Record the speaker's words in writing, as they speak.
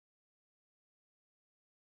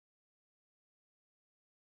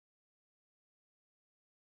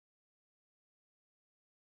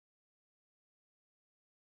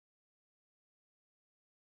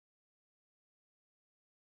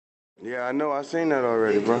Yeah, I know. I seen that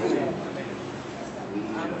already, bro.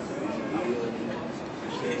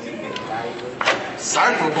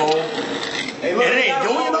 Cypher Bowl. And it ain't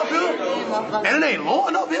doing up here. And it ain't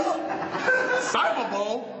Lord up here. Cypher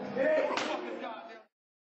Bowl.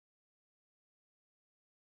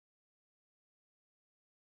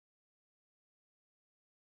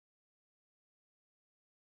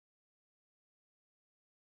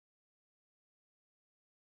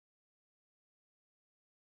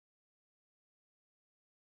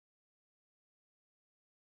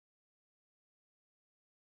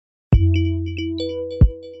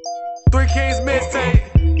 Three Kings mixtape.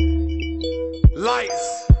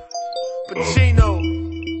 Lights. Pacino.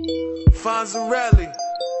 Fonzy.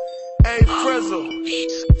 A Frizzle.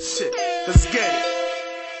 Shit, let's get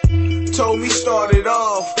it. Told me start it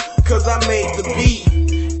off, cause I made the beat.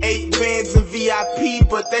 8 bands and VIP,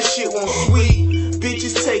 but that shit won't sweet.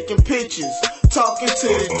 Bitches taking pictures, talking to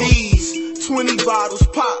the D's. 20 bottles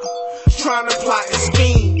pop, trying to plot and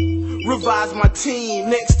scheme. Revise my team,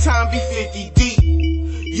 next time be 50 deep.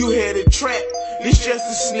 You hear the trap, it's just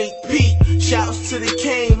a sneak peek. Shouts to the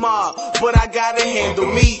K mob, but I gotta handle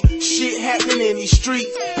me. Shit happening in these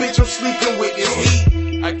streets, bitch I'm sleeping with this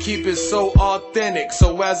heat. I keep it so authentic,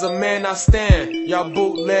 so as a man I stand. Y'all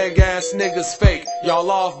bootleg ass niggas fake, y'all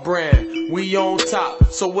off brand. We on top,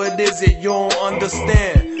 so what is it you don't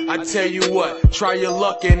understand? I tell you what, try your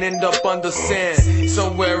luck and end up under sand,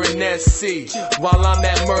 somewhere in that sea, while I'm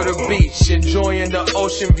at Murder Beach, enjoying the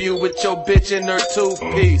ocean view with your bitch in her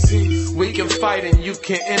two-piece. We can fight and you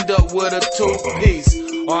can end up with a two-piece,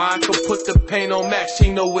 or I could put the paint on Max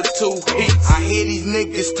Chino with 2 heats. I hear these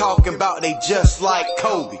niggas talking about they just like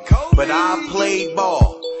Kobe, but I played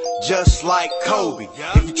ball just like Kobe.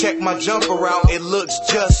 If you check my jumper out, it looks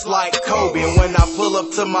just like Kobe. And when I pull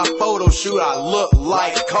up to my photo shoot, I look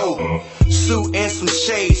like Kobe. Suit and some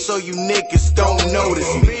shades so you niggas don't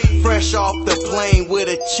notice me. Fresh off the plane with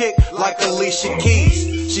a chick like Alicia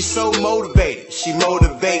Keys. She's so motivated, she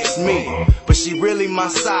motivates me. But she really my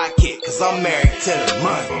sidekick, cause I'm married to the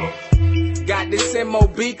money. Got this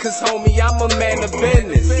MOB cause homie I'm a man of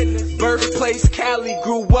business. Birthplace Cali,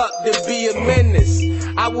 grew up to be a menace.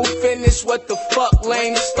 I will finish what the fuck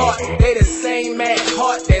lame start. They the same at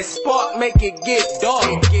heart, that spark make it get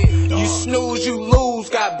dark. You snooze, you lose,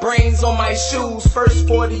 got brains on my shoes. First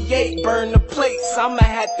 48, burn the plates, I'ma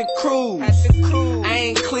have to cruise. I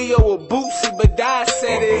ain't Cleo or Bootsy, but I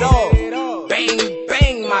said it all. Bang,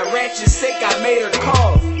 bang, my ratchet sick, I made her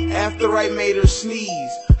cough. After I made her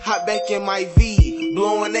sneeze, hop back in my V,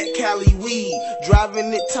 blowing that Cali weed,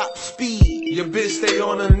 driving it top speed. Your bitch stay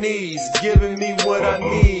on her knees, giving me what I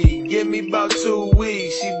need. Give me about 2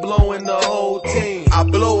 weeks, she blowing the whole team. I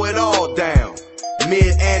blow it all down,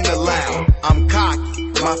 mid and the loud. I'm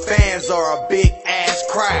cocky, my fans are a big ass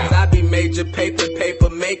crowd. I be major paper,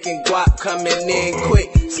 making guap coming in quick.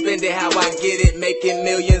 Spend it how I get it, making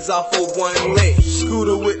millions off of one lick.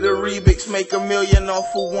 Scooter with the Reeboks, make $1 million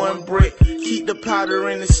off of 1 brick. Keep the powder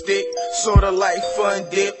in the stick, sorta like Fun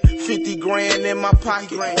Dip. 50 grand in my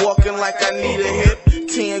pocket, walking like I need a hip.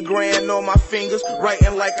 10 grand on my fingers,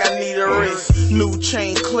 writing like I need a wrist. New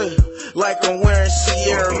chain clip, like I'm wearing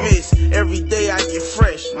Sierra Mist. Every day I get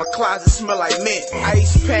fresh, my closet smell like mint.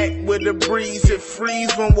 Ice pack with the breeze, it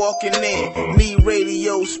freeze when walking in. Me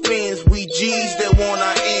radio spins, we G's that want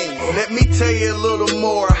our ends. Let me tell you a little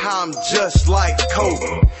more how I'm just like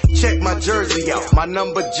Kobe. Check my jersey out, my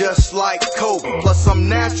number just like Kobe. Plus I'm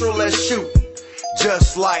natural at shooting,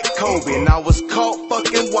 just like Kobe. And I was caught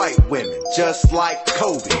fucking white women, just like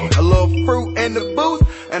Kobe. A little fruit in the booth,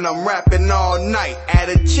 and I'm rapping all night. At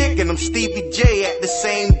a chick and I'm Stevie J at the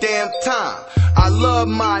same damn time. I love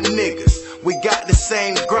my niggas, we got the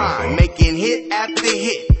same grind, making hit after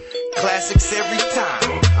hit, classics every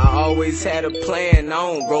time. I always had a plan, I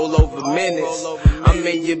don't roll over minutes. I'm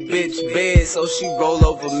in your bitch bed, so she roll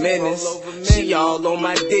over minutes. She all on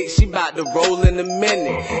my dick, she bout to roll in a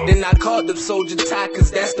minute. Then I called up Soldier Ty, cause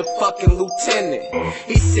that's the fucking lieutenant.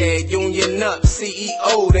 He said, Union up,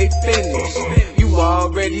 CEO, they finished. You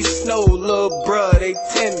already know, little bruh, they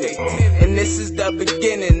timid. And this is the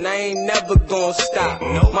beginning, I ain't never gonna stop.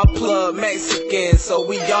 My plug Mexican, so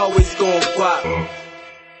we always gonna guap.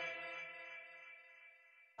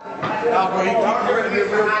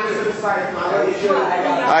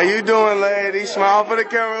 How you doing, lady? Smile for the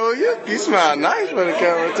camera. Oh, you smile nice for the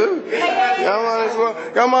camera too.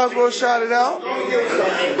 Y'all might as well shout it out.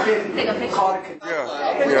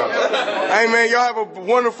 Yeah. Hey man, y'all have a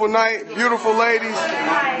wonderful night. Beautiful ladies.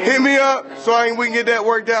 Hit me up so we can get that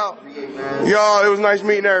worked out. Y'all, it was nice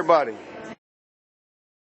meeting everybody.